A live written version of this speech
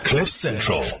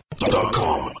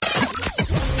CliffCentral.com.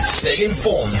 Stay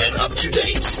informed and up to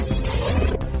date.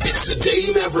 It's the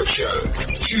Daily Maverick Show,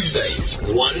 Tuesdays,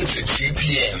 1 to 2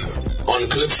 p.m. on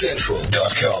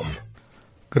CliffCentral.com.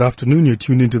 Good afternoon. You're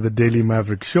tuned into the Daily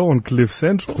Maverick Show on Cliff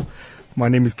Central. My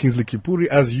name is Kingsley Kipuri.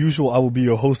 As usual, I will be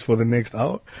your host for the next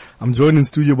hour. I'm joined in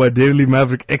studio by Daily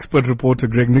Maverick expert reporter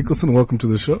Greg Nicholson. Welcome to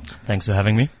the show. Thanks for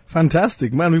having me.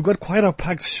 Fantastic, man. We've got quite a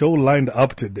packed show lined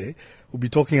up today. We'll be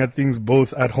talking at things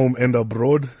both at home and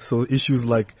abroad. So issues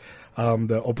like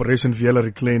the Operation Viela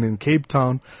Reclaim in Cape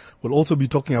Town. We'll also be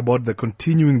talking about the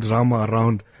continuing drama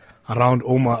around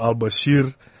Omar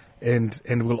al-Bashir. And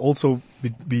we'll also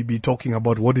be talking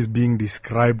about what is being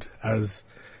described as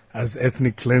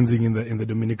ethnic cleansing in the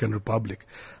Dominican Republic.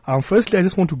 Firstly, I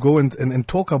just want to go and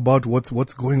talk about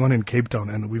what's going on in Cape Town.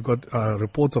 And we've got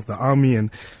reports of the army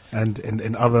and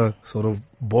other sort of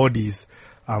bodies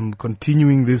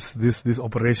continuing this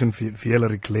Operation Viela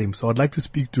Reclaim. So I'd like to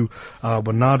speak to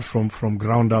Bernard from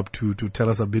Ground Up to tell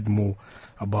us a bit more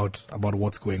about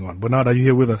what's going on. Bernard, are you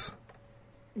here with us?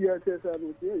 Yes, I'm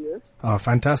with you, yes.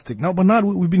 Fantastic. Now, Bernard,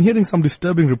 we've been hearing some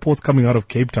disturbing reports coming out of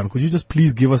Cape Town. Could you just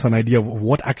please give us an idea of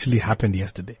what actually happened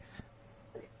yesterday?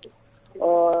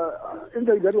 In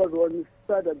fact, that was on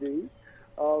Saturday.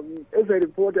 As a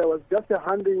reporter, I was just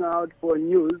hunting out for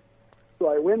news. So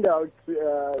I went out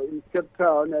in Cape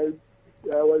Town. I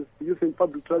was using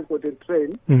public transport and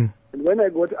train. And when I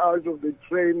got out of the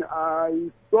train, I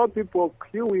saw people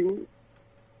queuing.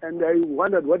 And I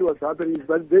wondered what was happening,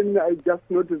 but then I just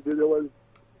noticed that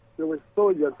there were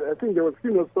soldiers. I think there were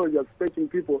female soldiers fetching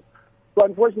people. So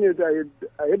unfortunately,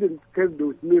 I hadn't carried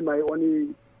with me my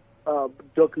only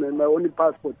document, my only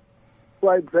passport. So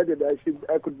I decided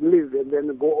I could leave and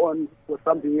then go on for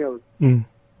something else.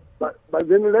 But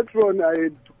then later on, I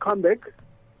had to come back.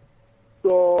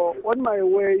 So on my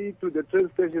way to the train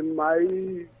station,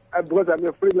 because I'm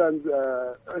a freelance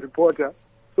reporter,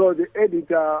 so the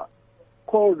editor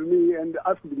called me and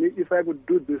asked me if I could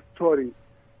do this story.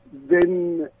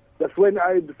 Then that's when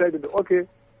I decided, okay,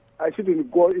 I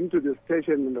shouldn't go into the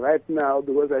station right now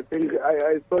because I think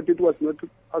I thought it was not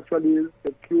actually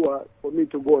secure for me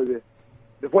to go there.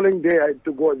 The following day I had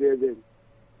to go there then.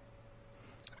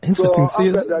 Interesting. So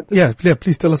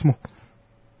please tell us more.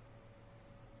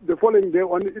 The following day,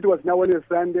 it was now on a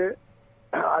Sunday,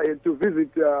 I had to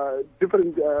visit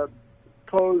different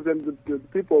tolls and the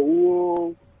people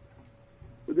who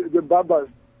the barbers.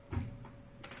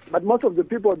 But most of the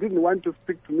people didn't want to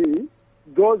speak to me.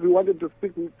 Those who wanted to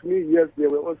speak to me, yes, they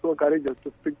were also courageous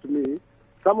to speak to me.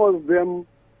 Some of them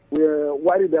were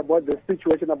worried about the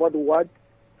situation, about what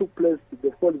took place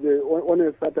on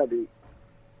a Saturday.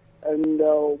 And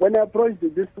when I approached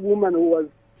this woman who was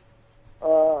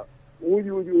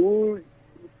who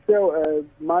sell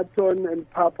mutton and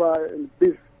papa and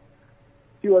beef,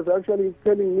 she was actually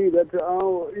telling me that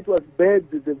it was bad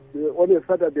on a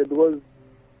Saturday because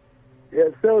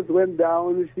her sales went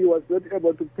down. She was not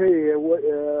able to pay her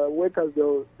workers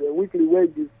the weekly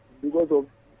wages because of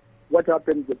what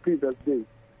happened the previous day.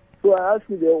 So I asked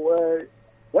her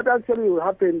what actually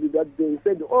happened that day.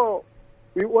 Said,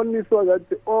 we only saw that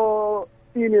all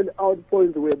in and out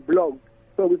points were blocked,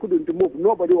 so we couldn't move.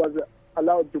 Nobody was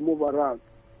allowed to move around.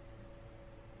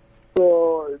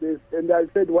 So, and I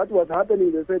said, what was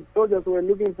happening? They said soldiers were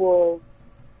looking for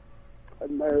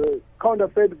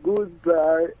counterfeit goods,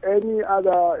 any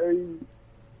other,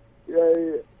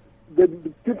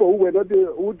 the people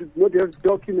who did not have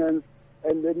documents,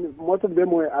 and then most of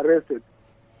them were arrested.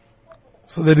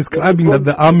 So they're describing that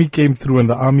the army came through and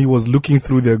the army was looking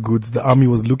through their goods, the army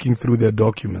was looking through their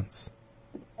documents.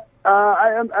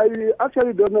 I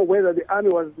actually don't know whether the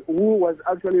army who was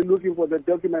actually looking for the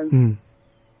documents.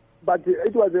 But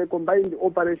it was a combined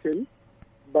operation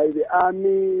by the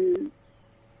army,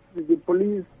 the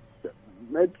police,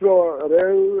 metro,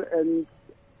 rail, and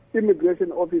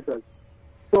immigration officers.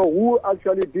 So who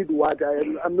actually did what?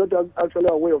 I'm not actually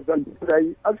aware of that. But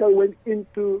I actually went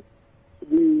into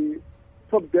the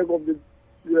top deck of the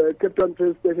Cape Town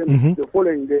train station the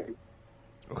following day.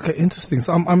 Okay, interesting.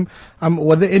 So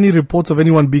were there any reports of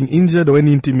anyone being injured or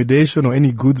any intimidation or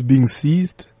any goods being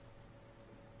seized?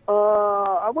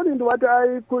 According to what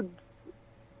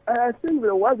I think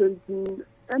there wasn't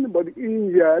anybody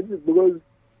injured because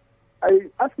I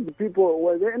asked the people,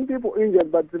 were there any people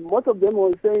injured? But most of them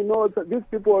were saying, no, these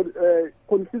people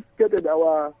confiscated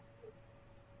our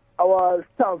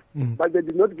stuff, but they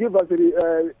did not give us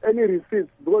any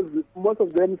receipts because most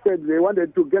of them said they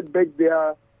wanted to get back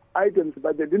their items,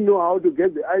 but they didn't know how to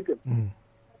get the items.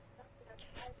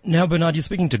 Now, Bernard, you're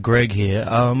speaking to Greg here.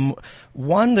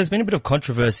 One, there's been a bit of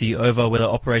controversy over whether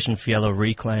Operation Fiala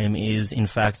Reclaim is, in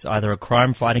fact, either a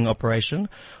crime-fighting operation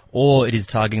or it is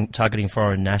targeting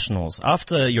foreign nationals.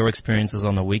 After your experiences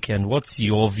on the weekend, what's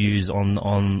your views on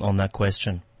that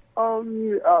question? On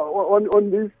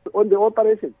the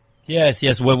operation. Yes.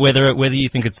 Whether you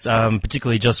think it's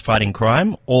particularly just fighting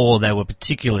crime or they were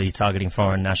particularly targeting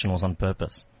foreign nationals on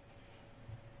purpose.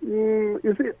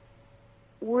 You see,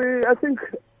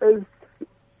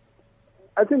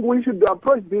 I think we should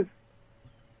approach this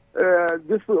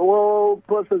whole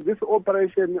process, this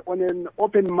operation, on an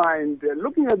open mind.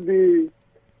 Looking at the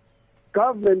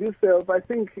government itself, I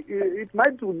think it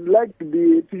might like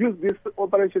to use this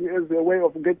operation as a way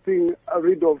of getting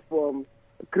rid of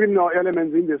criminal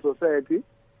elements in the society.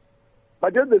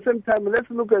 But at the same time, let's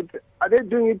look at, are they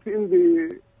doing it in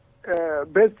the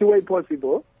best way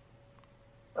possible?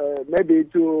 Maybe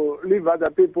to leave other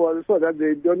people so that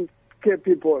they don't scare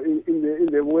people in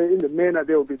the manner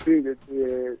they will be doing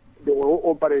the whole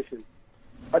operation.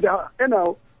 But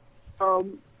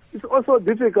it's also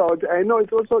difficult. I know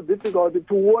it's also difficult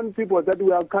to warn people that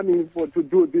we are coming to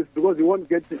do this, because you won't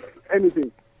get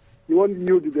anything. You won't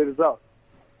yield the result.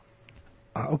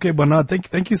 Okay, Bernard,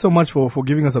 thank you so much for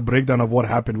giving us a breakdown of what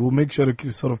happened. We'll make sure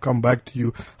to sort of come back to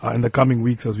you in the coming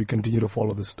weeks as we continue to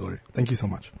follow this story. Thank you so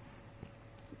much.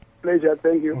 Pleasure,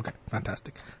 thank you. Okay,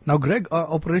 fantastic. Now, Greg,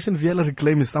 Operation Fiala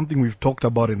Reclaim is something we've talked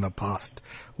about in the past,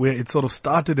 where it sort of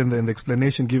started in the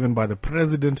explanation given by the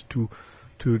president to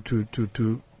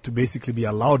basically be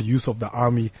allowed use of the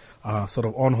army sort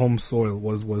of on home soil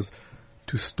was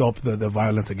to stop the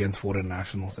violence against foreign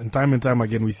nationals. And time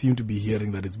again, we seem to be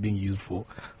hearing that it's being used for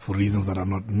reasons that are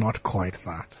not quite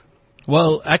that.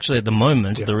 Well, actually, at the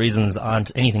moment, the reasons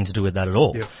aren't anything to do with that at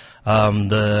all. Yeah.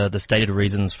 The stated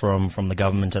reasons from the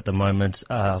government at the moment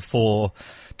for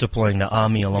deploying the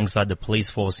army alongside the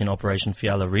police force in Operation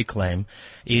Fiala Reclaim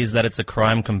is that it's a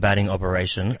crime combating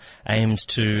operation aimed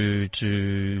to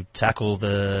tackle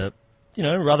the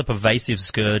rather pervasive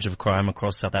scourge of crime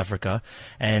across South Africa,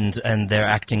 and they're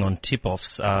acting on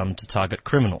tip-offs to target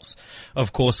criminals.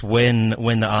 Of course, when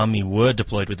the army were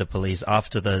deployed with the police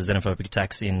after the xenophobic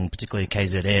attacks in particularly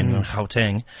KZN and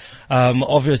Gauteng,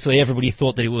 obviously everybody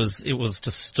thought that it was to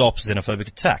stop xenophobic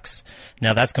attacks.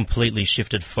 Now that's completely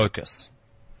shifted focus.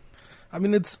 I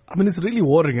mean, it's really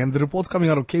worrying, and the reports coming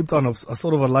out of Cape Town are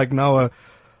sort of like now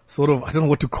sort of, I don't know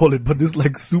what to call it, but this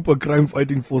like super crime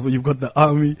fighting force where you've got the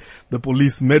army, the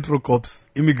police, metro cops,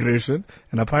 immigration,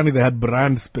 and apparently they had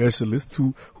brand specialists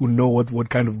who know what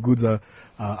kind of goods are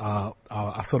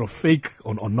sort of fake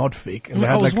or not fake. And they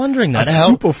had, I was wondering that.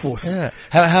 Super force. Yeah.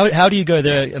 How do you go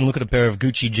there and look at a pair of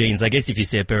Gucci jeans? I guess if you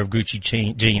see a pair of Gucci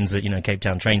jeans at, Cape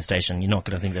Town train station, you're not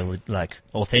going to think they look like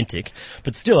authentic.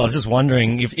 But still, I was just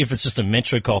wondering if it's just a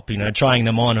metro cop, trying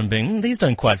them on and being, these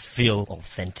don't quite feel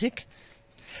authentic.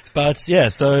 But yeah,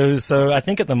 so I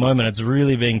think at the moment it's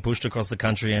really being pushed across the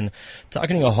country and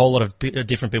targeting a whole lot of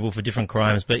different people for different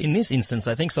crimes. But in this instance,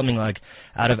 I think something like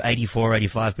out of 84,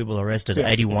 85 people arrested,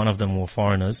 81 of them were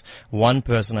foreigners. One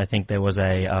person, I think there was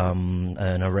an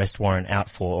arrest warrant out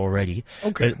for already.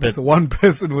 Okay, but so one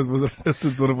person was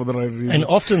arrested sort of for the right reason. And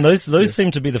often those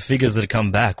seem to be the figures that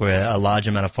come back, where a large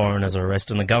amount of foreigners are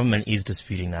arrested, and the government is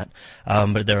disputing that.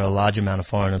 But there are a large amount of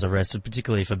foreigners arrested,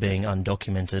 particularly for being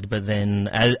undocumented. But then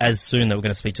as soon that we're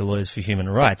going to speak to lawyers for human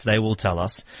rights, they will tell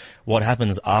us what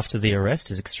happens after the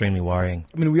arrest is extremely worrying.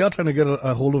 I mean, we are trying to get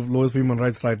a hold of lawyers for human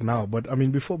rights right now, but I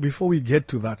mean, before we get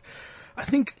to that, I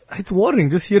think it's worrying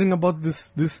just hearing about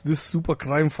this super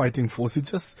crime fighting force. It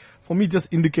just, for me,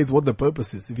 just indicates what the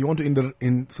purpose is. If you want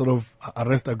to sort of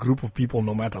arrest a group of people,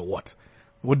 no matter what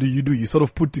do? You sort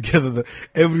of put together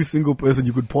every single person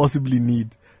you could possibly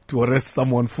need to arrest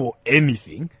someone for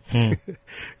anything.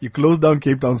 You close down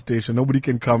Cape Town station. Nobody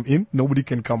can come in. Nobody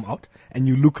can come out. And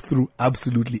you look through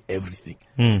absolutely everything.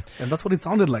 And that's what it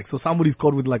sounded like. So somebody's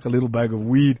caught with like a little bag of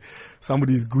weed.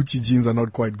 Somebody's Gucci jeans are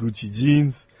not quite Gucci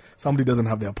jeans. Somebody doesn't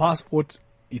have their passport.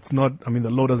 It's not, I mean, the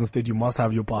law doesn't state you must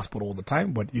have your passport all the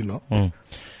time, but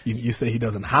you say he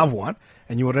doesn't have one,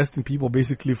 and you're arresting people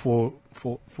basically for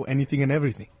anything and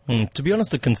everything. To be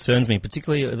honest, it concerns me,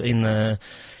 particularly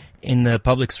in the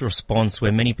public's response,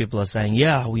 where many people are saying,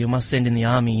 yeah, well, you must send in the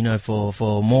army,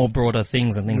 for more broader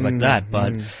things and things like that.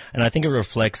 But, and I think it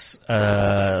reflects,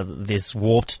 this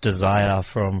warped desire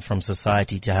from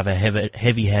society to have a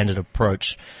heavy-handed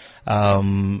approach,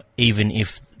 even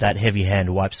if that heavy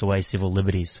hand wipes away civil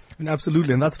liberties. And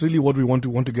absolutely. And that's really what we want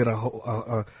to get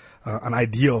a an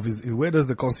idea of is where does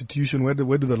the Constitution, where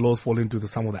do the laws fall into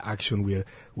some of the action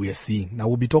we are seeing. Now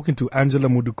we'll be talking to Angela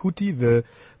Mudukuti,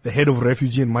 the head of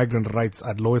refugee and migrant rights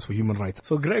at Lawyers for Human Rights.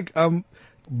 So Greg,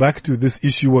 back to this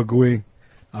issue we're going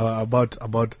about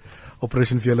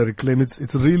Operation Fiela Reclaim.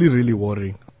 It's really, really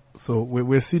worrying. So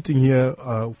we're sitting here.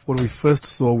 What we first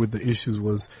saw with the issues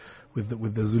was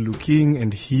with the Zulu King,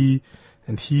 and he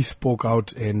spoke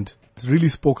out and really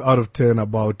spoke out of turn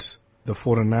about the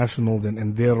foreign nationals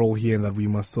and their role here, and that we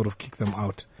must sort of kick them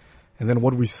out. And then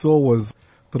what we saw was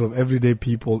sort of everyday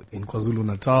people in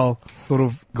KwaZulu-Natal sort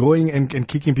of going and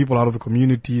kicking people out of the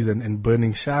communities and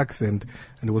burning shacks, and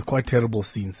it was quite terrible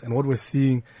scenes. And what we're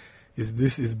seeing is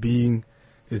this is becoming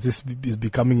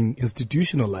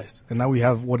institutionalized. And now we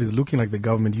have what is looking like the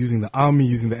government using the army,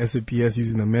 using the SAPS,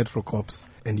 using the Metro Corps,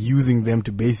 and using them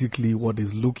to basically what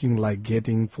is looking like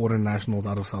getting foreign nationals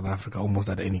out of South Africa almost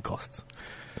at any cost.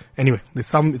 Anyway,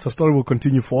 it's a story we'll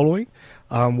continue following.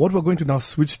 What we're going to now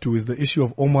switch to is the issue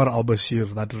of Omar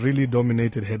al-Bashir that really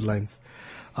dominated headlines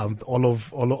all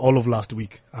of last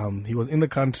week. He was in the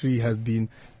country, has been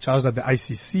charged at the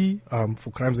ICC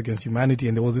for crimes against humanity,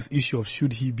 and there was this issue of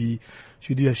should he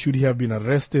have been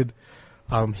arrested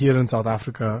here in South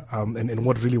Africa, and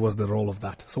what really was the role of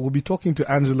that. So we'll be talking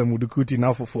to Angela Mudukuti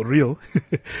now for real,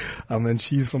 and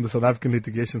she's from the South African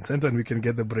Litigation Center, and we can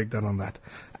get the breakdown on that.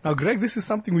 Now, Greg, this is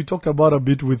something we talked about a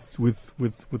bit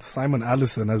with Simon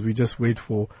Allison as we just wait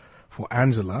for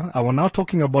Angela. We're now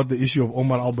talking about the issue of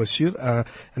Omar al-Bashir,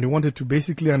 and we wanted to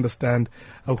basically understand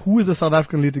who is the South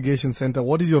African Litigation Center,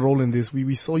 what is your role in this?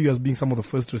 We saw you as being some of the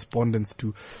first respondents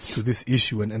to this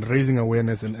issue and raising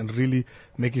awareness and really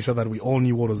making sure that we all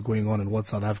knew what was going on and what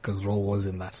South Africa's role was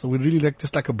in that. So we'd really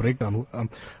like a breakdown.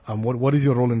 What is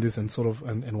your role in this and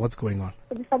and what's going on?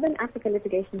 So the Southern Africa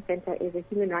Litigation Center is a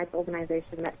human rights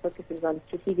organization that focuses on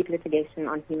strategic litigation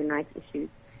on human rights issues.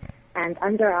 And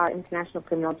under our International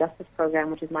Criminal Justice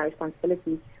Program, which is my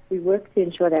responsibility, we work to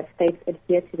ensure that states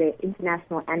adhere to their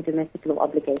international and domestic law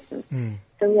obligations.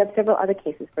 So we have several other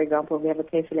cases. For example, we have a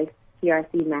case related to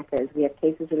TRC matters. We have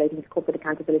cases relating to corporate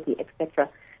accountability, etc.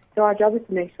 So our job is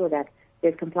to make sure that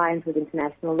there's compliance with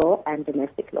international law and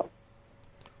domestic law.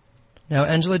 Now,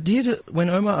 Angela, when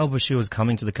Omar al-Bashir was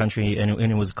coming to the country and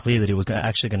it was clear that he was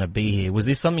actually going to be here, was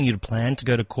this something you'd planned to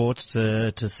go to court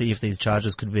to see if these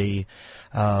charges could be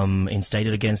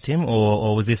instated against him,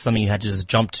 or was this something you had to just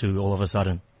jump to all of a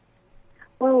sudden?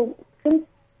 Well, since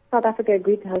South Africa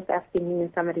agreed to host the African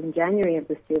Union Summit in January of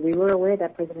this year, we were aware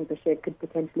that President Bashir could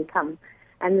potentially come.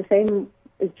 And the same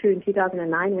is true in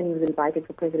 2009 when he was invited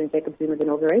for President Jacob Zuma's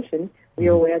inauguration. We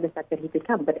were aware of the fact that he could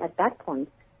come. But at that point,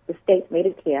 the state made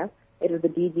it clear. It was the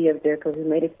DG of DIRCO who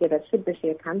made it clear that should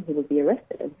Bashir come, he would be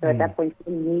arrested. And so at that point,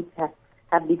 we didn't need to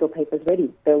have legal papers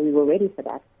ready. So we were ready for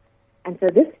that. And so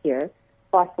this year,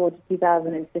 fast forward to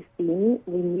 2015,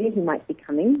 we knew he might be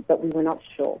coming, but we were not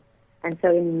sure. And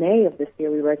so in May of this year,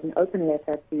 we wrote an open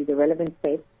letter to the relevant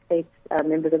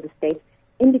members of the state,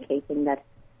 indicating that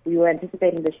we were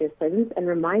anticipating Bashir's presence and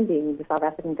reminding the South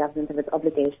African government of its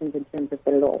obligations in terms of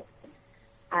the law.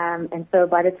 And so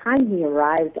by the time he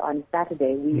arrived on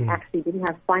Saturday, we actually didn't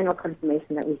have final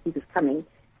confirmation that he was coming.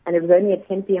 And it was only at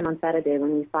 10 p.m. on Saturday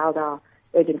when we filed our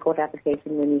urgent court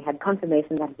application when we had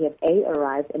confirmation that he had A,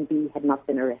 arrived, and B, had not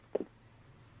been arrested.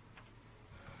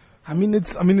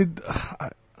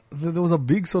 There was a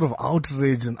big sort of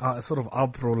outrage and sort of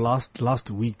uproar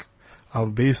last week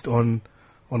based on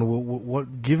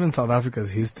what, given South Africa's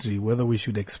history, whether we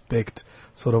should expect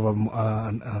sort of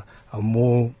a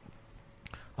more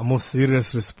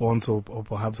serious response or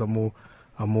perhaps a more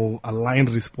aligned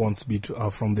response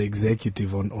from the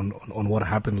executive on what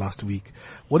happened last week.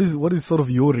 What is sort of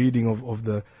your reading of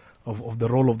the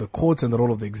role of the courts and the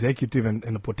role of the executive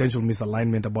and a potential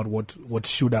misalignment about what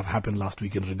should have happened last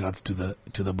week in regards to the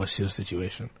Bashir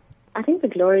situation? I think the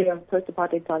glory of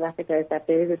post-apartheid South Africa is that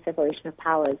there is a separation of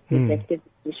powers, the executive,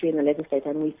 the judiciary, and the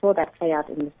legislature, and we saw that play out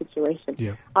in the situation.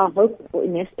 Yeah. Our hope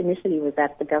initially was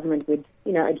that the government would,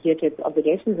 adhere to its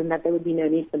obligations and that there would be no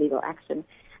need for legal action.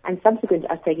 And subsequent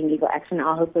to us taking legal action,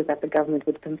 our hope was that the government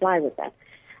would comply with that.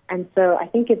 And so I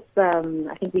think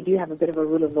I think we do have a bit of a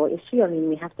rule of law issue. I mean,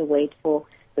 we have to wait for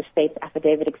the state's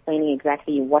affidavit explaining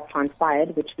exactly what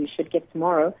transpired, which we should get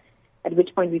tomorrow, at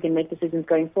which point we can make decisions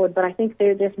going forward. But I think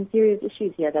there's some serious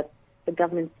issues here that the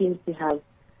government seems to have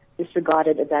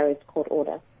disregarded a direct court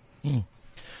order.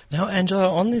 Now, Angela,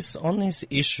 on this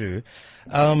issue,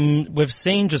 we've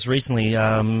seen just recently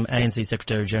ANC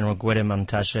Secretary General Gwede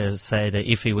Mantashe say that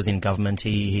if he was in government,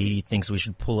 he thinks we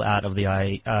should pull out of the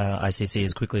ICC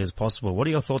as quickly as possible. What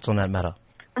are your thoughts on that matter?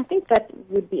 I think that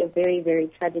would be a very, very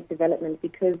tragic development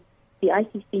because the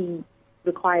ICC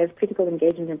requires critical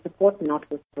engagement and support, not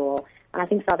withdrawal. And I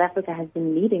think South Africa has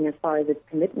been leading as far as its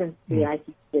commitment to the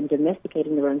ICC and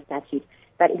domesticating the Rome Statute,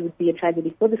 that it would be a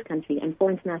tragedy for this country and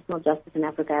for international justice in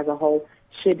Africa as a whole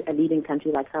should a leading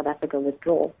country like South Africa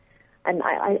withdraw. And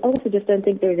I also just don't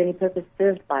think there is any purpose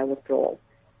served by withdrawal.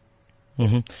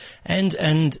 Mm-hmm.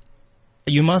 And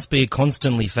you must be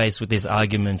constantly faced with this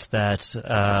argument that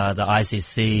the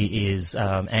ICC is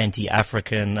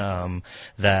anti-African,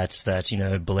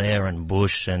 that Blair and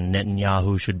Bush and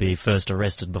Netanyahu should be first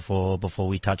arrested before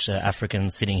we touch an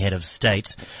African sitting head of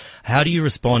state. How do you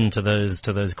respond to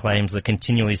those claims that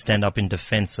continually stand up in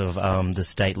defence of the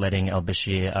state letting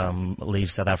al-Bashir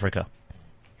leave South Africa?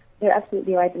 You're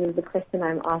absolutely right. It is the question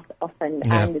I'm asked often,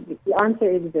 and the answer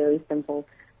is very simple.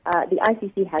 The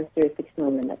ICC has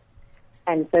jurisdictional limits.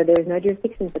 And so there is no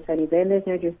jurisdiction for Tony Blair, and there's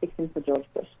no jurisdiction for George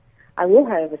Bush. I will,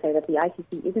 however, say that the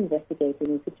ICC is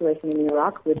investigating the situation in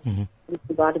Iraq with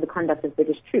regard to the conduct of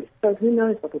British troops. So who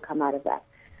knows what will come out of that.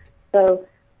 So,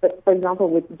 but for example,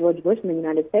 with George Bush in the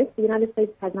United States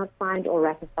has not signed or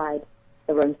ratified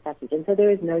the Rome Statute, and so there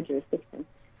is no jurisdiction.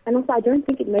 And also, I don't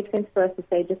think it makes sense for us to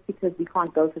say just because we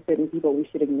can't go for certain people, we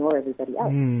should ignore everybody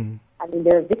else. I mean,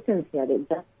 there are victims here.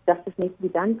 Justice needs to be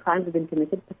done. Crimes have been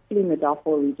committed, particularly in the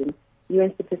Darfur region.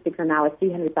 UN statistics are now at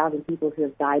 300,000 people who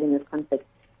have died in this conflict,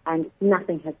 and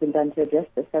nothing has been done to address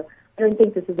this. So I don't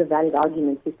think this is a valid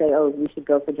argument to say, oh, we should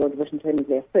go for George Bush and Tony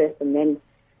Blair first, and then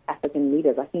African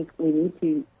leaders. I think we need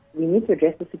to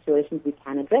address the situations we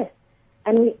can address.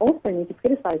 And we also need to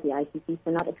criticize the ICC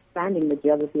for not expanding the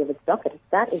geography of its docket.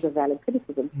 That is a valid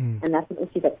criticism, and that's an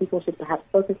issue that people should perhaps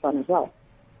focus on as well.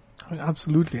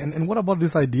 Absolutely. And what about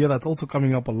this idea that's also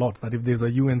coming up a lot, that if there's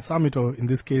a UN summit, or in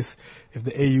this case, if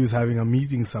the AU is having a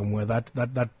meeting somewhere,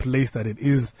 that place that it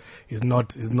is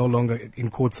no longer in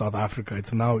quote South Africa.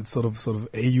 It's sort of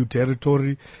AU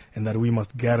territory, and that we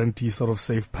must guarantee sort of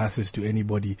safe passage to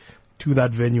anybody to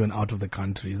that venue and out of the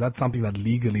country. Is that something that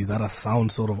legally, is that a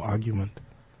sound sort of argument?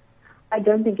 I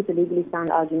don't think it's a legally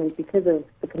sound argument because of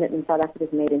the commitment South Africa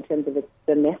has made in terms of its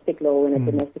domestic law when it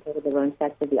domesticated the Rome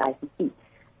Statute of the ICC.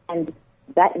 And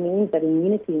that means that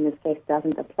immunity in this case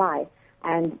doesn't apply.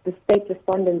 And the state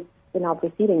respondents in our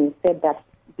proceedings said that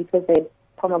because they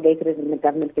promulgated it in the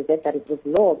government gazette that it was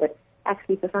law, but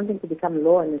actually for something to become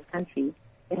law in this country,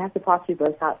 it has to pass through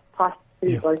both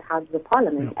houses of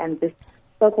parliament. And this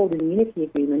so-called immunity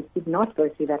agreement did not go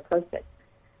through that process.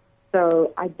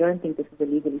 So I don't think this is a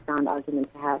legally sound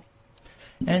argument to have.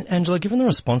 And Angela, given the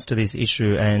response to this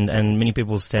issue and many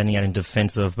people standing out in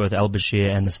defence of both al-Bashir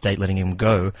and the state letting him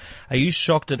go, are you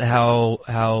shocked at how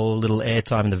little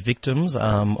airtime the victims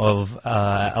of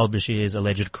al-Bashir's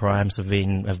alleged crimes have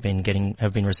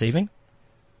been receiving?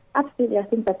 Absolutely. I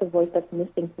think that's a voice that's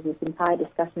missing from this entire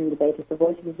discussion and debate. It's the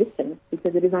voice of the victims,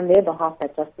 because it is on their behalf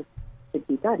that justice should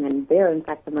be done, and they're in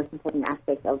fact the most important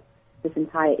aspect of this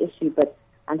entire issue. But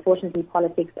unfortunately,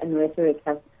 politics and rhetoric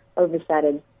have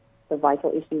overshadowed the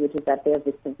vital issue, which is that there are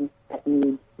victims that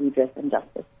need redress and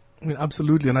justice. I mean,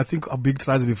 absolutely. And I think a big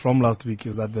tragedy from last week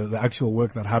is that the actual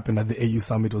work that happened at the AU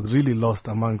summit was really lost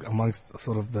amongst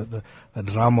sort of the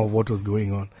drama of what was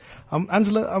going on.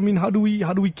 Angela, I mean, how do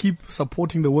we keep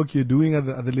supporting the work you're doing at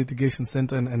the litigation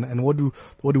center, and what do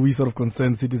we sort of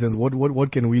concerned citizens,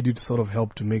 what can we do to sort of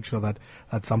help to make sure that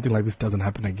something like this doesn't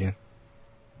happen again?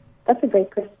 That's a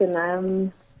great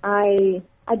question.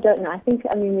 I don't know. I think,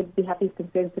 we'd be happy if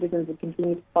concerned citizens would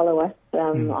continue to follow us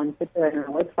on Twitter and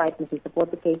our website, and to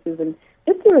support the cases, and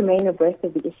just to remain abreast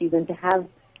of the issues and to have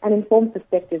an informed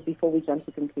perspective before we jump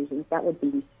to conclusions. That would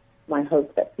be my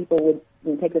hope, that people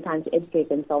would take the time to educate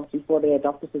themselves before they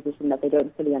adopt a position that they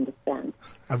don't fully understand.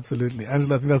 Absolutely.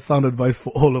 Angela, I think that's sound advice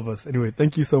for all of us. Anyway,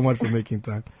 thank you so much for making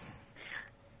time.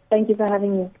 Thank you for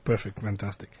having me. Perfect.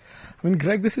 Fantastic. I mean,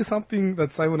 Greg, this is something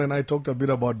that Simon and I talked a bit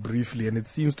about briefly, and it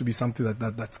seems to be something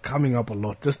that's coming up a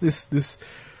lot. Just this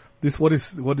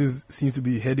seems to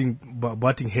be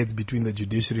butting heads between the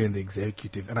judiciary and the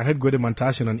executive. And I heard Gwede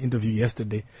Mantashe in an interview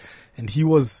yesterday, and he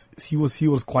was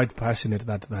quite passionate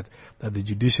that the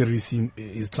judiciary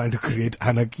is trying to create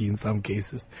anarchy in some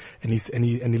cases. And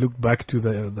he looked back to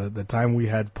the time we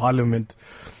had Parliament,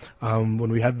 when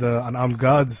we had the unarmed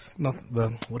guards, not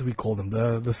what do we call them?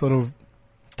 The sort of,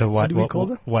 white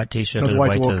t-shirt not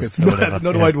white waiters, walkers.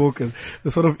 Not white walkers. The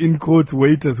sort of in quotes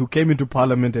waiters who came into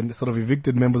Parliament and sort of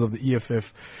evicted members of the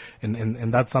EFF,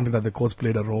 and that's something that the courts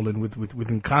played a role in.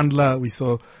 Within Nkandla, we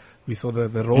saw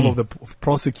the role of the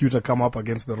prosecutor come up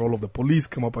against the role of the police,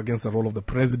 come up against the role of the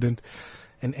president,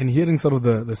 and hearing sort of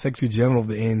the Secretary General of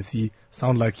the ANC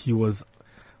sound like he was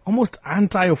almost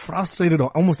anti or frustrated or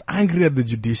almost angry at the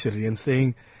judiciary and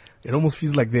saying, it almost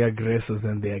feels like they're aggressors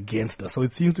and they're against us. So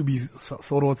it seems to be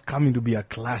sort of what's coming to be a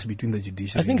clash between the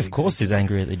judiciary. I think, of course, he's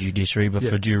angry at the judiciary, but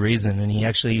for due reason. And he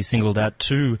actually singled out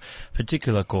two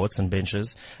particular courts and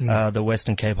benches, the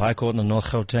Western Cape High Court and the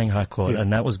North Gauteng High Court.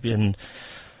 And that was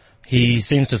he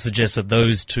seems to suggest that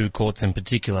those two courts in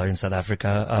particular in South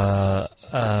Africa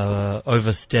are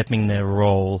overstepping their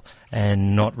role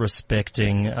and not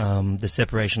respecting the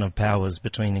separation of powers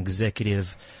between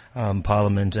executive,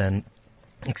 parliament and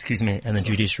the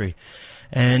judiciary.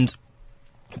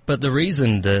 But the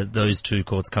reason that those two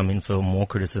courts come in for more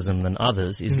criticism than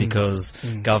others is because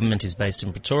government is based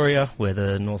in Pretoria, where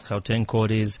the North Gauteng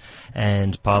court is,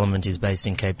 and Parliament is based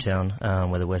in Cape Town,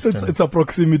 where the Western... It's a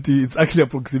proximity. It's actually a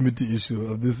proximity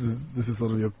issue. This is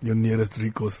sort of your nearest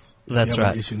recourse. That's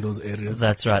right. Issue in those areas.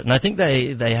 That's right. And I think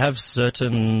they have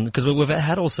certain, because we've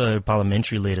had also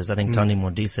parliamentary leaders. I think Thandi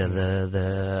Modise,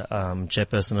 the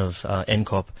chairperson of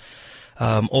NCOP,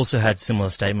 also had similar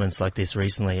statements like this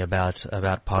recently about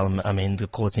Parliament. I mean, the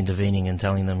courts intervening and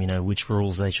telling them, which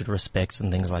rules they should respect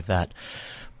and things like that.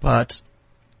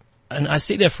 And I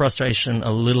see their frustration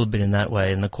a little bit in that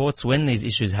way. And the courts, when these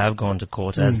issues have gone to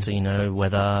court as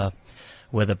to,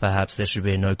 whether perhaps there should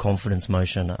be a no confidence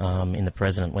motion, in the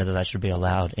president, whether that should be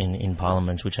allowed in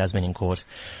Parliament, which has been in court.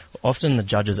 Often the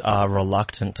judges are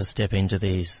reluctant to step into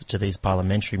these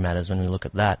parliamentary matters when we look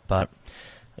at that, but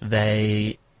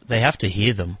they have to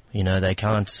hear them, they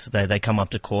can't, they come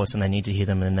up to court and they need to hear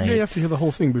them, and you have to hear the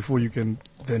whole thing before you can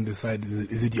then decide,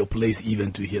 is it your place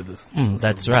even to hear this?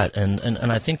 That's right.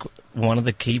 And I think one of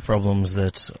the key problems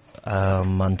that,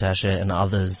 Mantashe and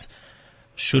others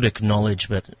should acknowledge,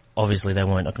 but obviously they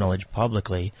won't acknowledge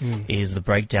publicly, is the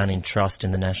breakdown in trust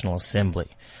in the National Assembly,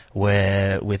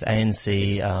 where with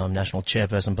ANC, National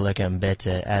Chairperson Baleka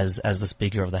Mbete as the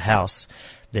Speaker of the House,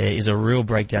 there is a real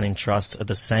breakdown in trust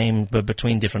but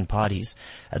between different parties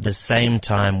at the same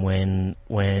time when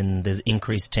there's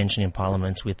increased tension in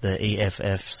Parliament with the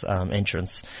EFF's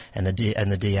entrance and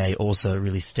the DA also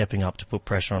really stepping up to put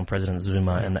pressure on President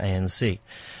Zuma and the ANC.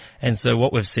 And so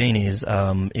what we've seen is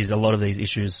a lot of these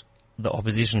issues, the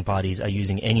opposition parties are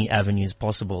using any avenues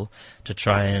possible to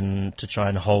try and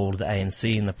hold the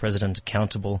ANC and the president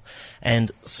accountable. And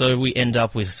so we end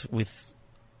up with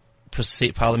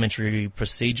parliamentary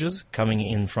procedures coming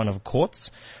in front of courts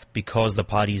because the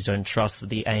parties don't trust that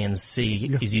the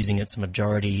ANC is using its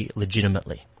majority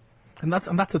legitimately. And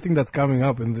that's the thing that's coming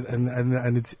up,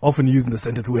 and it's often used in the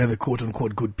sentence where the quote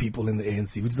unquote good people in the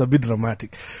ANC, which is a bit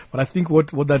dramatic. But I think what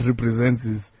that represents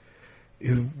is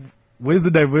where's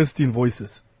the diversity in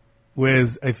voices?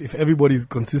 Whereas if everybody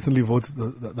consistently votes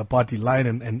the party line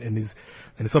and is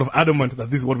sort of adamant that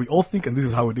this is what we all think and this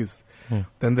is how it is,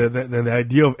 then the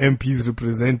idea of MPs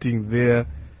representing their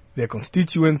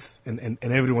constituents and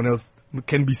everyone else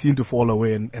can be seen to fall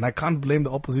away. And I can't blame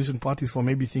the opposition parties for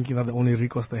maybe thinking that the only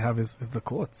recourse they have is the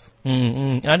courts.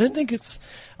 I don't think it's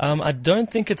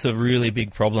a really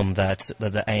big problem that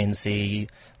the ANC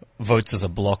votes as a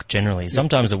bloc generally.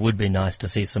 Sometimes it would be nice to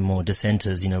see some more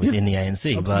dissenters, within the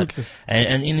ANC. Absolutely. But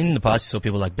and in the past, you saw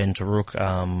people like Ben Taruk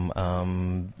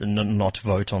not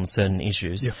vote on certain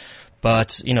issues. Yeah.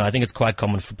 But, I think it's quite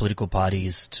common for political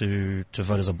parties to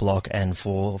vote as a bloc, and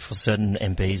for certain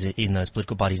MPs in those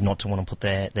political parties not to want to put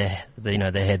their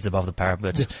heads above the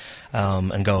parapet,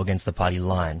 and go against the party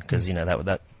line, because,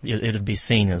 that it'd be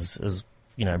seen as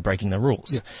breaking the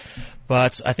rules. Yeah.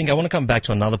 But I think I want to come back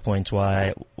to another point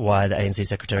why the ANC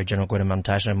Secretary General Gwede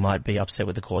Mantashe might be upset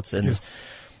with the courts, and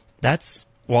that's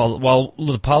while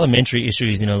the parliamentary issue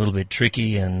is a little bit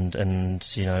tricky and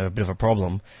a bit of a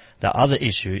problem. The other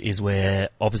issue is where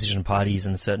opposition parties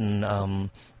and certain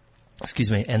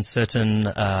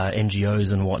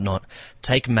NGOs and whatnot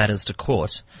take matters to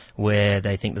court where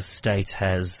they think the state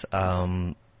has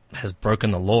broken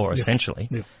the law essentially,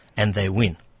 and they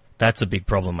win. That's a big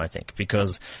problem, I think,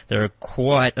 because there are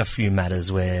quite a few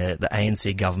matters where the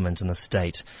ANC government and the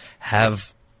state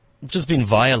have just been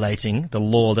violating the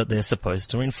law that they're supposed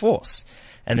to enforce.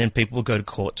 And then people will go to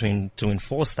court to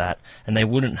enforce that, and they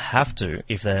wouldn't have to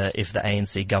if the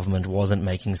ANC government wasn't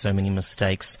making so many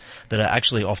mistakes that are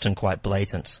actually often quite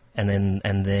blatant. And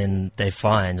then they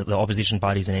find, the opposition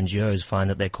parties and NGOs find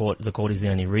that the court is the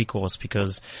only recourse,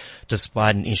 because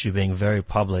despite an issue being very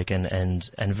public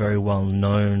and very well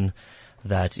known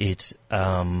that it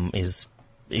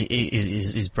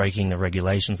is breaking the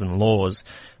regulations and laws,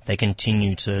 they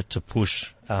continue to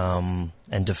push and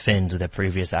defend their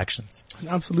previous actions.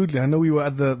 Absolutely. I know we were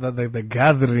at the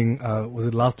gathering, was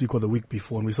it last week or the week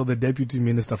before, and we saw the Deputy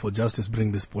Minister for Justice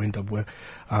bring this point up where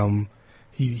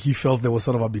he felt there was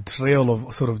sort of a betrayal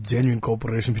of sort of genuine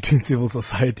cooperation between civil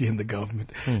society and the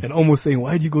government, and almost saying,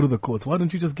 why do you go to the courts? Why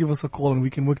don't you just give us a call and we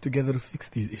can work together to fix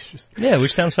these issues? Yeah,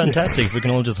 which sounds fantastic. If we can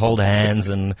all just hold hands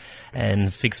and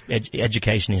fix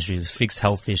education issues, fix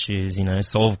health issues,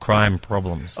 solve crime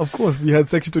problems. Of course, we had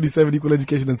Section 27 equal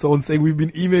education and so on saying, we've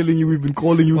been emailing you, we've been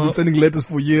calling you, we've been sending letters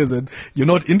for years and you're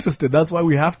not interested. That's why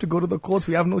we have to go to the courts.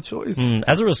 We have no choice.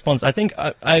 As a response, I think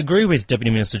I agree with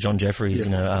Deputy Minister John Jeffries,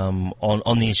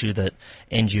 on the issue that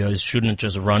NGOs shouldn't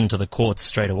just run to the courts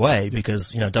straight away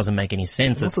because, it doesn't make any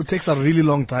sense. It also takes a really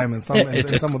long time and some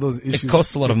of those issues. It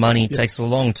costs a lot of money, takes a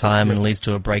long time and leads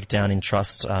to a breakdown in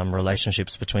trust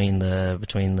relationships between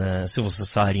the civil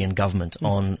society and government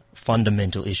on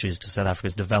fundamental issues to South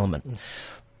Africa's development.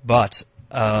 But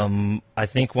I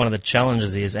think one of the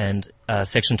challenges is, and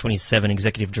Section 27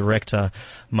 Executive Director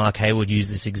Mark Hayward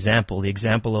used this example, the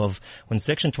example of when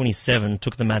Section 27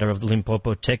 took the matter of the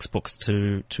Limpopo textbooks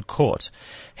to court.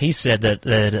 He said that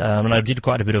and I did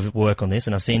quite a bit of work on this,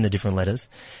 and I've seen the different letters.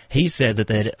 He said that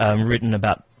they'd written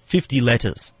about 50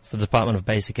 letters to the Department of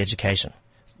Basic Education,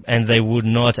 and they would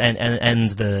not, and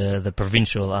the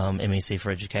provincial MEC for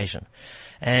Education.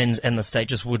 And the state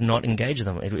just would not engage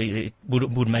them. It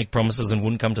would make promises and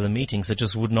wouldn't come to the meetings. It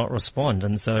just would not respond.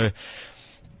 And so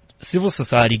civil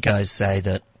society guys say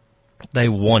that they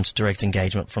want direct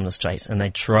engagement from the state and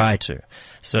they try to.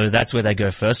 So that's where they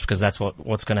go first because that's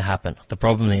what's going to happen. The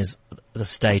problem is the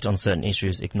state on certain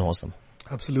issues ignores them.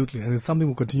 Absolutely. And it's something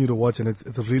we'll continue to watch and it's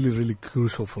really, really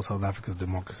crucial for South Africa's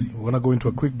democracy. We're going to go into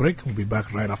a quick break. We'll be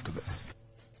back right after this.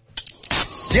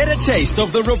 Get a taste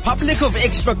of the Republic of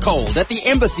Extra Cold at the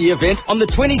Embassy event on the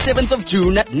 27th of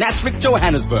June at Maverick,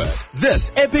 Johannesburg.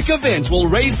 This epic event will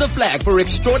raise the flag for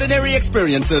extraordinary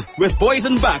experiences with Boys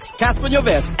and Bucks, Casper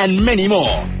Nyovest, and many more.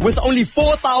 With only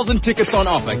 4,000 tickets on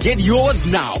offer, get yours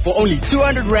now for only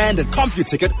 200 Rand at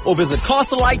CompuTicket or visit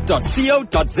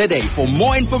castlelight.co.za for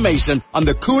more information on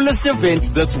the coolest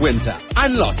event this winter.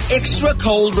 Unlock Extra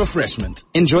Cold refreshment.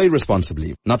 Enjoy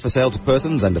responsibly. Not for sale to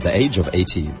persons under the age of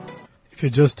 18. If you're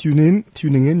just tuning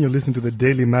in, you're listening to the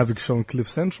Daily Maverick Show on Cliff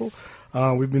Central.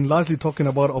 We've been largely talking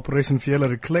about Operation Fiela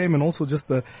Reclaim and also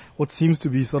just what seems to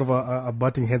be sort of a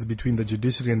butting heads between the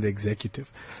judiciary and the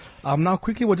executive. Now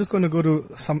quickly, we're just going to go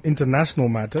to some international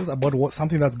matters about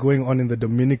something that's going on in the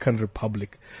Dominican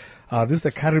Republic. This is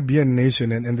a Caribbean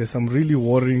nation and there's some really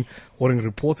worrying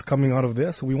reports coming out of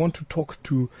there. So we want to talk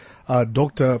to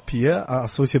Dr. Pierre,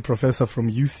 associate professor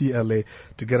from UCLA,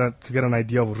 to get an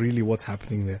idea of really what's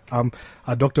happening there.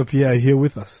 Dr. Pierre, are you here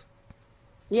with us?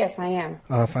 Yes, I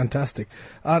am. Fantastic.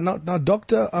 Now,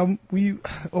 Doctor, we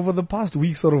over the past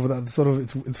week, it's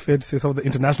fair to say, some of the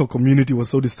international community was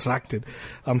so distracted.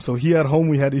 So here at home,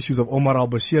 we had issues of Omar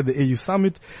al-Bashir, the AU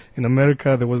summit. In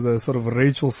America, there was the sort of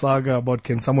Rachel saga about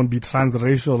can someone be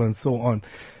transracial and so on.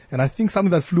 And I think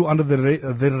something that flew under the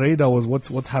radar was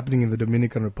what's happening in the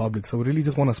Dominican Republic. So we really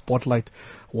just want to spotlight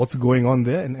what's going on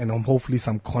there and hopefully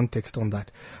some context on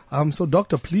that. So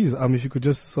Doctor, please, if you could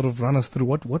just sort of run us through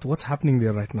what's happening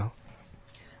there right now.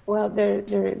 Well, there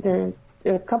are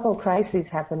a couple of crises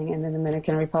happening in the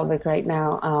Dominican Republic right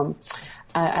now.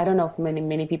 I don't know if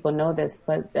many people know this,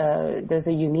 but there's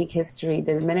a unique history.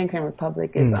 The Dominican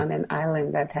Republic is on an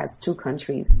island that has two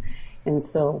countries. And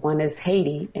so one is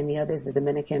Haiti and the other is the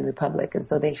Dominican Republic. And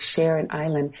so they share an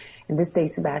island. And this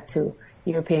dates back to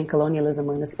European colonialism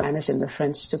when the Spanish and the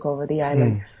French took over the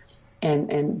island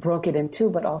and broke it in two,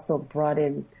 but also brought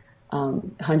in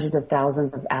hundreds of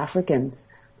thousands of Africans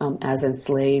as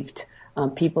enslaved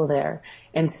people there.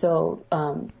 And so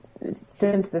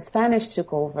since the Spanish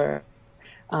took over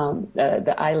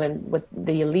the island, with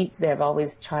the elites, they have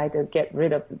always tried to get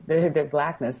rid of their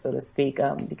blackness, so to speak,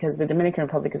 because the Dominican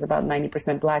Republic is about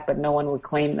 90% black, but no one would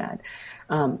claim that.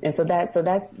 And so that's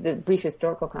the brief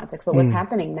historical context. But what's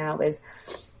happening now is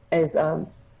the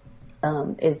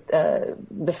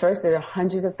first, there are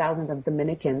hundreds of thousands of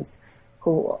Dominicans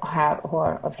who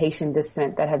are of Haitian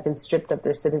descent that have been stripped of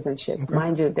their citizenship. Okay.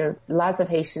 Mind you, there are lots of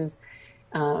Haitians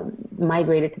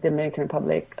migrated to the Dominican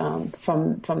Republic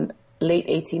from late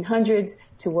 1800s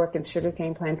to work in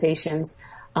sugarcane plantations.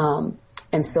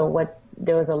 And so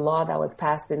there was a law that was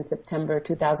passed in September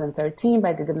 2013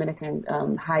 by the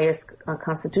Dominican highest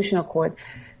constitutional court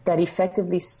that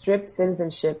effectively stripped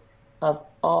citizenship of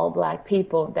all black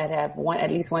people that have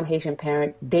at least one Haitian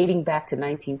parent dating back to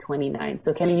 1929.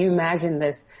 So can you imagine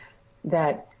this?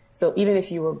 So even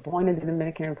if you were born in the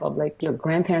Dominican Republic, your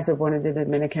grandparents were born in the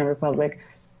Dominican Republic,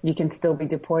 you can still be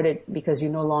deported because you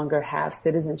no longer have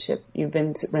citizenship. You've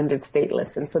been rendered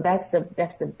stateless. And so that's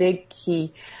the big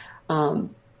key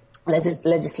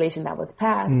legislation that was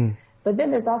passed But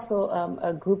then there's also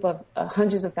a group of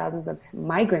hundreds of thousands of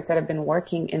migrants that have been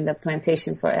working in the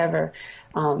plantations forever,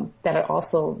 that are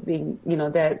also being,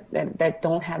 that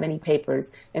don't have any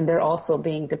papers, and they're also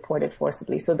being deported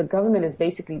forcibly. So the government is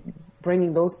basically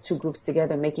bringing those two groups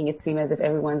together, making it seem as if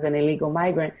everyone's an illegal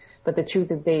migrant. But the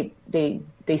truth is they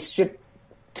stripped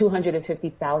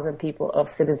 250,000 people of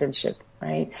citizenship,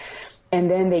 right?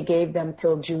 And then they gave them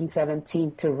till June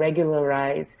 17th to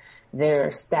regularize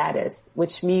their status,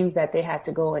 which means that they had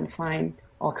to go and find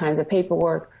all kinds of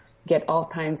paperwork, get all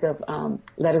kinds of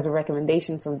letters of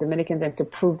recommendation from Dominicans, and to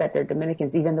prove that they're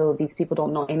Dominicans, even though these people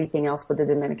don't know anything else but the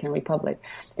Dominican Republic.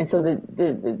 And so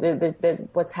the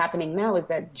what's happening now is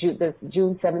that this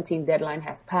June 17th deadline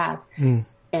has passed,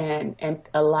 and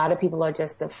a lot of people are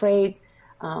just afraid.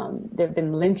 There have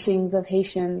been lynchings of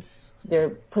Haitians. They're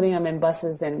putting them in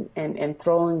buses and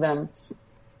throwing them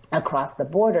across the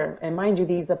border. And mind you,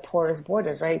 these are porous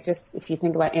borders, right? Just if you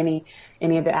think about any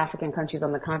of the African countries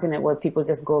on the continent where people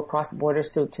just go across borders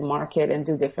to market and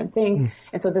do different things.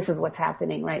 And so this is what's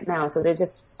happening right now. And so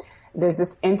there's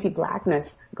this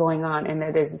anti-blackness going on, and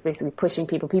they're just basically pushing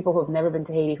people who have never been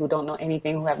to Haiti, who don't know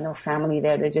anything, who have no family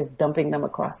there. They're just dumping them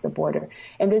across the border.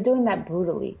 And they're doing that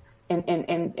brutally.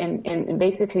 And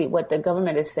basically what the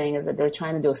government is saying is that they're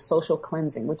trying to do a social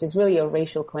cleansing, which is really a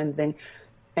racial cleansing.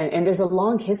 And there's a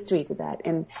long history to that.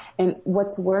 And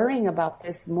what's worrying about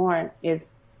this more is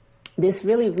this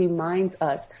really reminds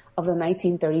us of the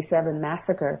 1937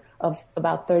 massacre of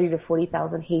about 30 to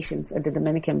 40,000 Haitians at the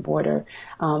Dominican border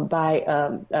by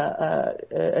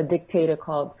a dictator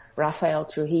called Rafael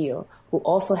Trujillo, who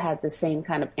also had the same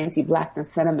kind of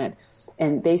anti-blackness sentiment.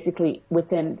 And basically,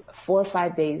 within 4 or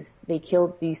 5 days, they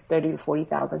killed these 30 to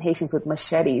 40,000 Haitians with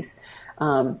machetes,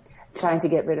 trying to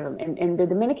get rid of them. And the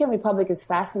Dominican Republic is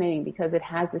fascinating because it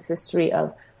has this history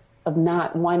of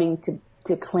not wanting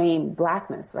to claim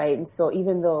blackness, right? And so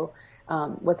even though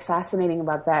what's fascinating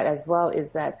about that as well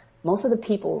is that most of the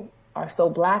people are so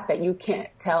black that you can't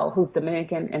tell who's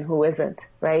Dominican and who isn't,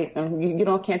 right? And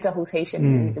you can't tell who's Haitian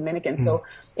and Dominican. So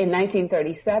in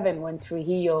 1937, when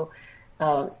Trujillo,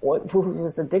 who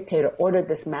was a dictator, ordered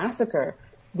this massacre,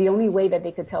 the only way that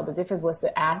they could tell the difference was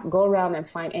to go around and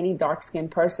find any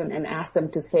dark-skinned person and ask them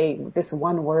to say this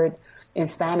one word in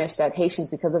Spanish that Haitians,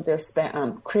 because of their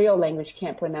Creole language,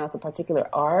 can't pronounce a particular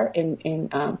R in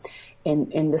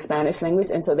the Spanish language,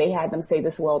 and so they had them say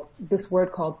this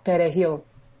word called perejil,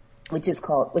 which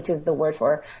is the word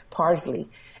for parsley.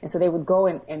 And so they would go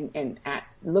and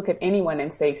look at anyone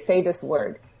and say this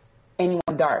word.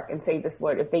 Anyone dark and say this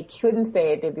word. If they couldn't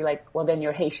say it, they'd be like, well, then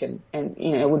you're Haitian, and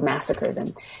it would massacre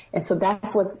them. And so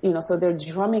that's what's so they're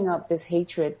drumming up this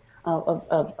hatred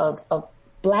of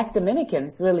black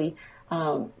Dominicans, really.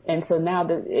 And so now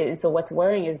so what's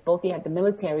worrying is both you have the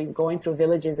militaries going through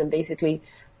villages and basically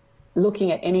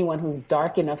looking at anyone who's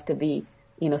dark enough to be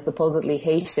supposedly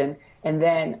Haitian, and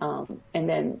then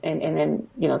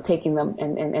taking them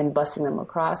and busing them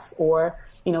across, or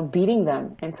beating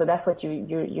them. And so that's what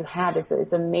you have. It's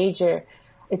a major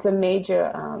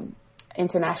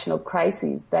international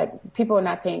crisis that people are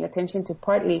not paying attention to,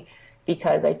 partly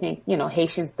because I think,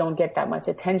 Haitians don't get that much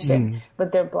attention,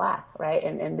 but they're black, right?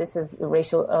 And this is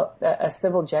a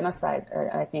civil genocide,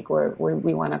 I think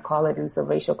we want to call it, and it's a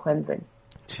racial cleansing.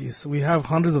 Jeez, we have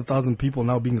hundreds of thousands of people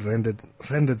now being rendered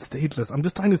stateless. I'm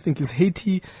just trying to think, is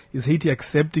Haiti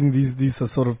accepting these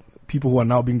sort of people who are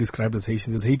now being described as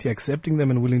Haitians? Is Haiti accepting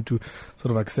them and willing to sort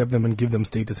of accept them and give them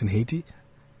status in Haiti?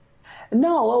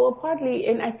 No, well, partly,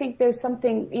 and I think there's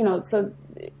something,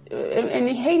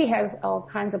 and Haiti has all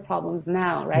kinds of problems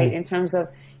now, right? In terms of,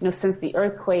 since the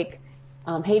earthquake,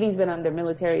 Haiti's been under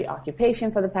military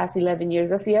occupation for the past 11 years.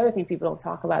 That's the other thing people don't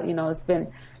talk about. It's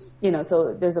been,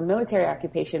 so there's a military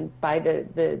occupation by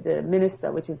the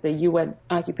MINUSTA, which is the UN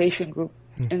occupation group.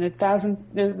 And there's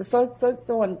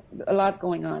a lot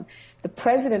going on. The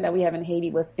president that we have in Haiti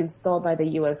was installed by the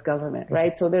U.S. government,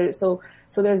 right? So there's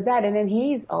that, and then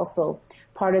he's also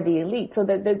part of the elite. So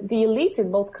the elites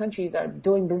in both countries are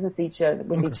doing business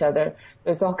with each other.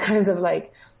 There's all kinds of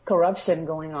corruption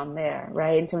going on there,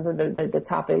 right? In terms of the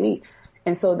top elite.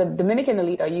 And so the Dominican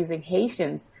elite are using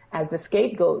Haitians as the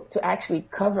scapegoat to actually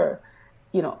cover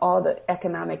all the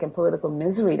economic and political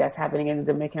misery that's happening in the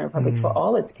Dominican Republic for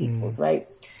all its peoples, right?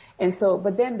 And so,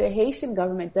 but then the Haitian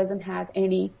government doesn't have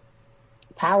any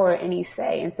power, any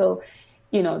say. And so,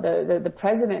 the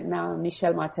president now,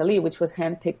 Michel Martelly, which was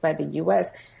handpicked by the U.S.,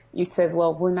 says,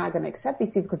 well, we're not going to accept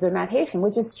these people because they're not Haitian,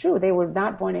 which is true. They were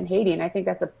not born in Haiti. And I think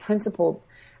that's a principled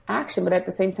action. But at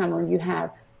the same time, when you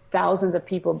have thousands of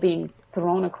people being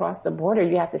thrown across the border,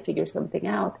 you have to figure something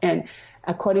out. And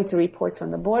according to reports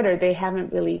from the border, they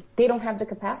don't have the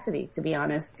capacity, to be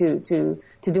honest, to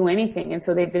do anything. And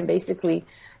so they've been basically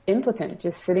impotent,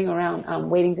 just sitting around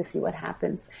waiting to see what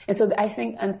happens. And so I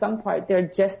think on some part they're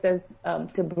just as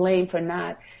to blame for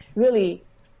not really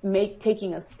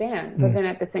taking a stand. But then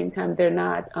at the same time, they're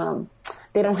not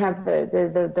they don't have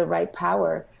the right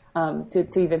power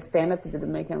to even stand up to the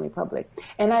Dominican Republic.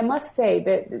 And I must say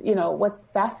that, what's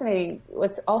fascinating,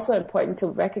 what's also important to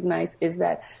recognize is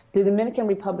that the Dominican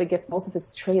Republic gets most of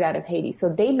its trade out of Haiti. So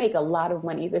they make a lot of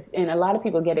money, and a lot of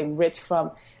people getting rich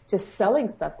from just selling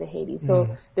stuff to Haiti.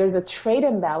 So there's a trade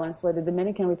imbalance where the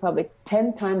Dominican Republic,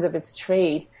 10 times of its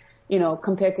trade,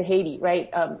 compared to Haiti,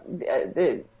 right?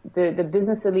 The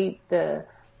business elite, the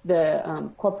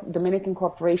Dominican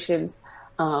corporations,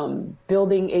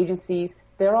 building agencies,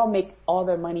 they all make all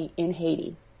their money in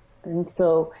Haiti. And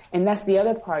that's the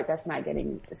other part that's not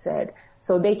getting said.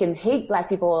 So they can hate black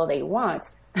people all they want.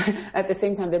 At the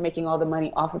same time, they're making all the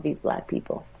money off of these black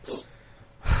people.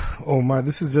 Oh my,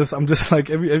 I'm just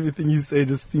like everything you say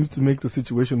just seems to make the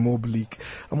situation more bleak.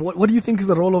 What do you think is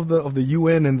the role of the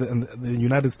UN and the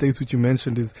United States, which you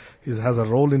mentioned has a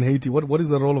role in Haiti? What is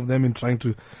the role of them in trying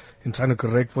to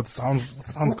correct what sounds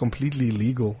completely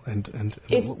illegal and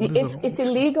it's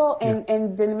illegal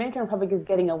and the Dominican Republic is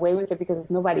getting away with it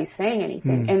because nobody's saying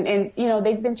anything. And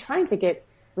they've been trying to get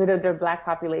rid of their black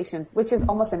populations, which is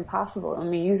almost impossible. I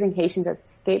mean, using Haitians as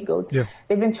scapegoats. Yeah.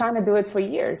 They've been trying to do it for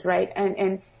years, right?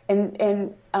 And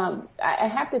I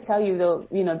have to tell you though,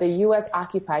 the U.S.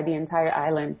 occupied the entire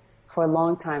island for a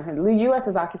long time. And the U.S.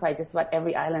 has occupied just about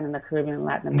every island in the Caribbean and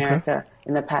Latin America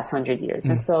in the past 100 years.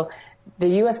 And so the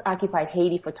U.S. occupied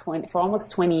Haiti for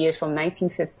almost 20 years, from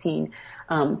 1915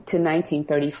 to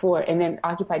 1934, and then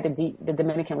occupied the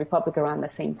Dominican Republic around the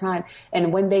same time.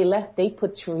 And when they left, they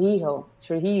put Trujillo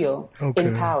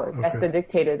in power. That's the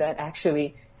dictator that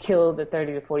actually killed the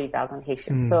 30 to 40,000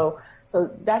 Haitians. So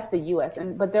that's the U.S.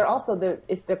 But they're also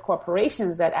it's the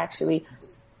corporations that actually,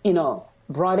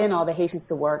 brought in all the Haitians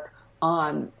to work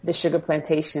on the sugar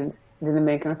plantations in the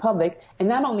Dominican Republic. And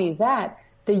not only that,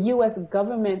 the U.S.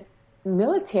 government's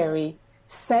military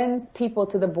sends people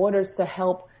to the borders to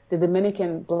help the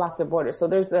Dominican block the border. So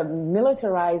there's a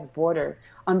militarized border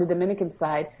on the Dominican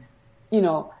side,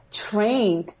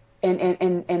 trained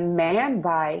and manned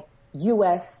by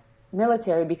U.S.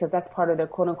 military, because that's part of the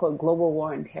quote unquote global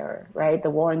war on terror, right? The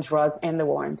war on drugs and the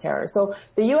war on terror. So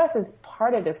the U.S. is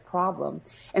part of this problem.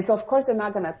 And so of course they're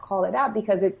not going to call it out,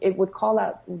 because it would call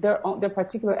out their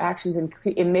particular actions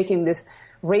in making this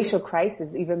racial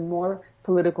crisis even more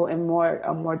political and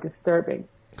more disturbing.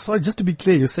 So just to be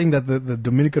clear, you're saying that the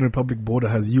Dominican Republic border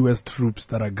has U.S. troops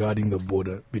that are guarding the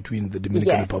border between the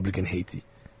Dominican Republic and Haiti.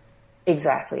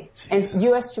 Exactly. Jesus. And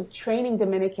U.S. troops training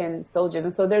Dominican soldiers.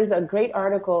 And so there's a great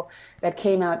article that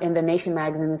came out in the Nation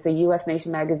magazine. It's a U.S.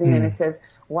 Nation magazine, and it says,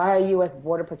 why are U.S.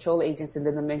 Border Patrol agents in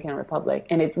the Dominican Republic?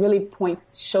 And it really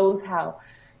shows how,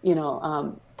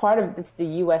 part of this, the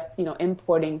U.S.,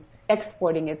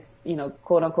 exporting its,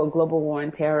 quote unquote global war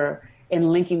on terror and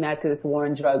linking that to this war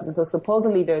on drugs. And so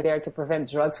supposedly they're there to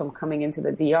prevent drugs from coming into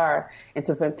the DR and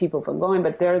to prevent people from going,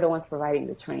 but they're the ones providing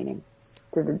the training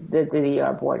to the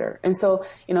DR border. And so,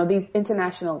 these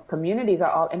international communities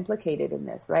are all implicated in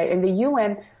this, right? And the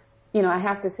UN, I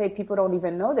have to say, people don't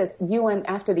even know this. UN,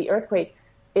 after the earthquake,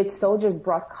 its soldiers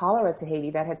brought cholera to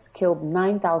Haiti that has killed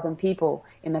 9,000 people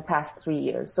in the past 3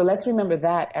 years. So let's remember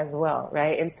that as well,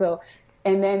 right?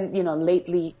 And then,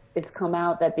 lately it's come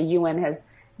out that the UN has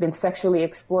been sexually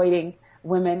exploiting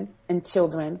women and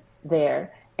children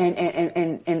there,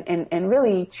 and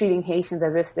really treating Haitians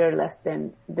as if they're less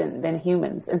than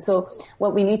humans. And so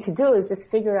what we need to do is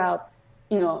just figure out,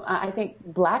 I think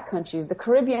black countries, the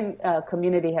Caribbean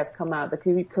community has come out, the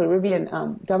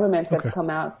Caribbean governments have come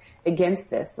out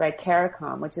against this, right?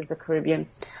 CARICOM, which is the Caribbean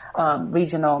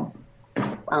regional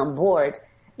board,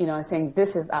 saying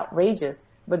this is outrageous.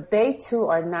 But they too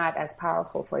are not as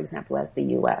powerful, for example, as the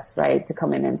U.S., right, to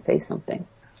come in and say something.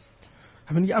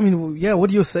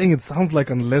 What you're saying, it sounds like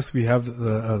unless we have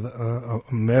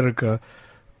America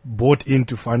bought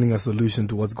into finding a solution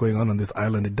to what's going on this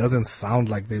island, it doesn't sound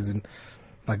like there's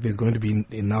going to be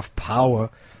enough power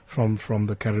from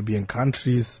the Caribbean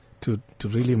countries to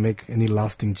really make any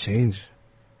lasting change.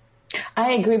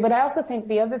 I agree, but I also think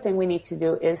the other thing we need to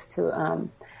do is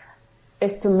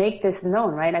to make this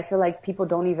known, right? I feel like people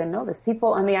don't even know this. People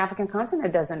on the African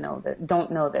continent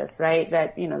don't know this, right?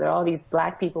 That, there are all these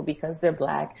black people, because they're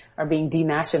black, are being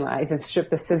denationalized and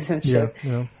stripped of citizenship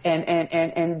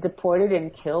and deported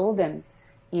and killed. And,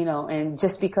 and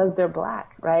just because they're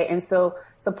black, right? And so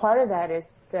part of that is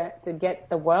to get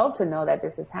the world to know that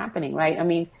this is happening, right? I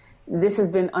mean, this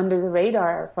has been under the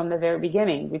radar from the very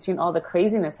beginning between all the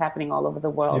craziness happening all over the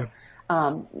world. Yeah.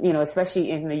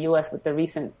 Especially in the U.S. with the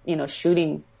recent,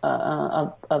 shooting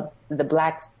of the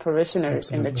black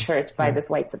parishioners in the church by this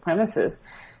white supremacist.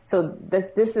 So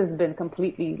this has been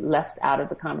completely left out of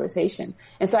the conversation.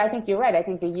 And so I think you're right. I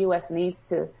think the U.S. needs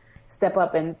to step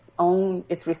up and own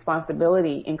its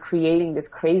responsibility in creating this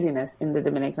craziness in the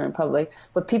Dominican Republic.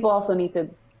 But people also need to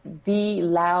be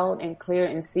loud and clear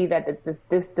and see that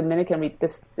this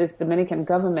Dominican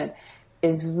government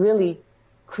is really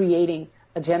creating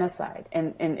a genocide,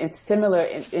 and it's similar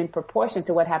in proportion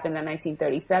to what happened in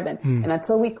 1937. And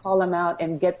until we call them out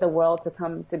and get the world to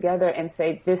come together and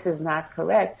say this is not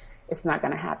correct, it's not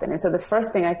going to happen. And so the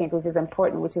first thing I think, which is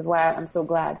important, which is why I'm so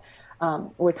glad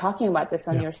we're talking about this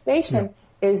on your station,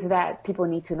 is that people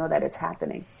need to know that it's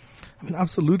happening. I mean,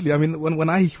 absolutely. I mean, when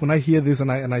I hear this, and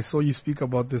I saw you speak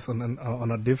about this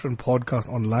on a different podcast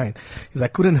online, is I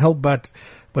couldn't help but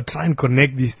try and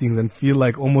connect these things and feel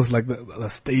like almost like the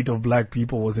state of black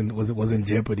people was in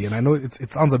jeopardy. And I know it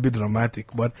sounds a bit dramatic,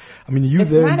 but I mean, you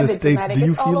there in the States, dramatic. do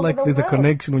you It's feel like there's a world.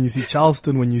 connection when you see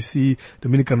Charleston, when you see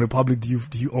Dominican Republic? Do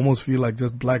you almost feel like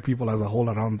just black people as a whole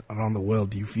around the world?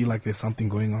 Do you feel like there's something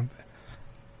going on there?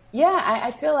 Yeah,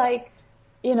 I feel like,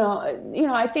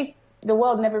 I think the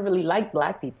world never really liked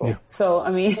black people. Yeah. So,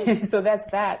 I mean, so that's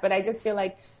that. But I just feel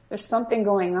like there's something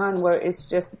going on where it's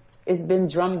been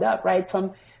drummed up, right?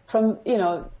 From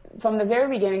the very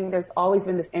beginning, there's always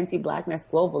been this anti-blackness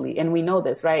globally. And we know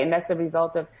this, right? And that's the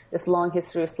result of this long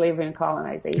history of slavery and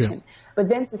colonization. Yeah. But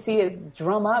then to see it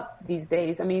drum up these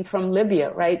days, I mean, from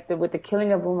Libya, right? With the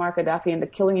killing of Muammar Gaddafi and the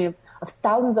killing of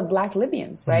thousands of black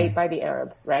Libyans, right? By the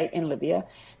Arabs, right? In Libya,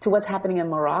 to what's happening in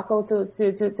Morocco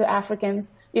to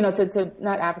Africans, to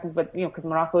not Africans, but, because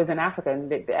Morocco is in Africa and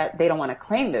they don't want to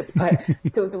claim this, but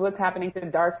to what's happening to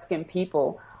dark-skinned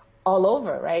people all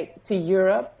over, right? To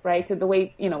Europe, right? To the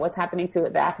way, what's happening to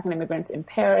the African immigrants in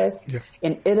Paris,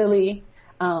 in Italy,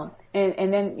 and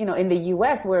then, in the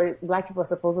U.S. where black people are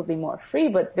supposedly more free,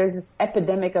 but there's this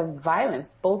epidemic of violence,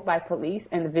 both by police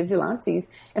and the vigilantes.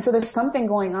 And so there's something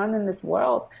going on in this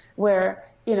world where,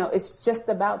 it's just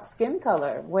about skin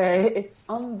color, where it's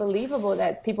unbelievable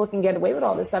that people can get away with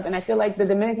all this stuff. And I feel like the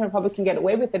Dominican Republic can get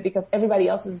away with it because everybody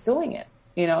else is doing it,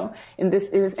 and this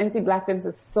anti-blackness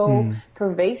is so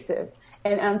pervasive.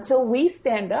 And until we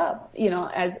stand up,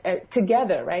 as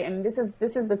together, right? And this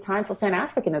is the time for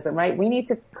Pan-Africanism, right? We need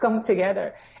to come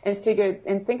together and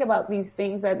think about these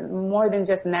things that more than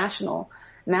just national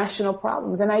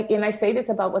problems. And I say this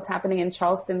about what's happening in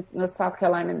Charleston, South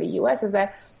Carolina, in the U.S. is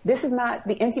that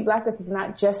the anti-blackness is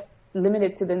not just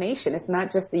limited to the nation. It's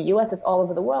not just the U.S., it's all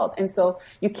over the world. And so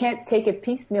you can't take it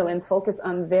piecemeal and focus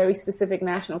on very specific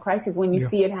national crises when you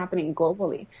see it happening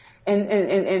globally. And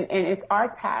it's our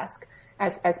task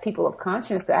as people of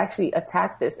conscience to actually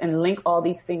attack this and link all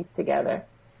these things together.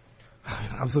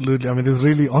 Absolutely. I mean,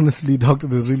 honestly, Doctor,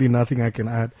 there's really nothing I can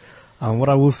add. What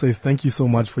I will say is thank you so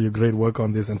much for your great work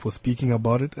on this and for speaking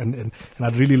about it. And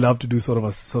I'd really love to do sort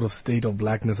of state of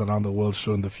blackness around the world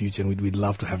show in the future. And we'd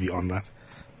love to have you on that.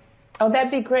 Oh,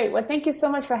 that'd be great. Well, thank you so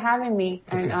much for having me.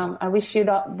 Okay. And, I wish you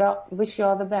all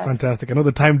the best. Fantastic. I know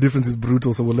the time difference is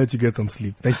brutal, so we'll let you get some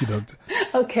sleep. Thank you, Doctor.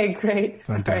 Okay, great.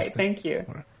 Fantastic. All right, thank you.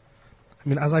 All right. I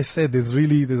mean, as I said, there's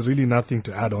really nothing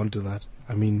to add on to that.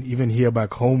 I mean, even here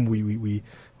back home, we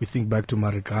think back to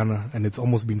Marikana, and it's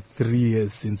almost been 3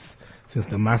 years since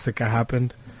the massacre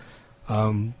happened.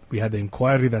 We had the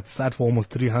inquiry that sat for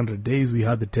almost 300 days. We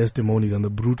had the testimonies and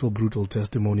the brutal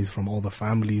testimonies from all the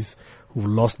families who've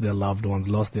lost their loved ones,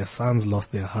 lost their sons,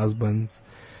 lost their husbands.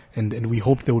 And we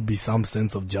hoped there would be some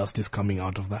sense of justice coming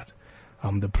out of that.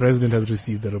 The president has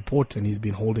received the report and he's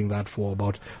been holding that for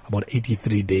about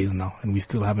 83 days now, and we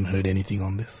still haven't heard anything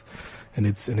on this. And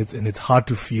it's hard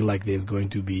to feel like there's going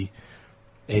to be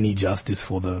any justice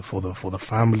for the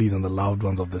families and the loved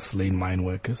ones of the slain mine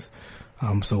workers.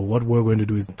 So what we're going to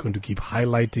do is going to keep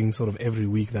highlighting sort of every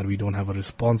week that we don't have a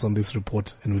response on this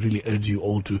report, and we really urge you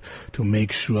all to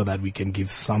make sure that we can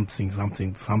give something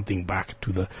back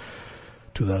to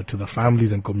the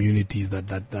families and communities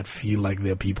that feel like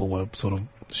their people were sort of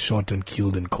shot and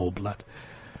killed in cold blood.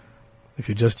 If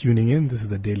you're just tuning in, this is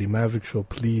the Daily Maverick Show.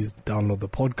 Please download the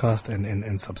podcast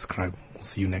and subscribe. We'll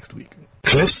see you next week.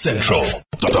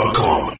 CliffCentral.com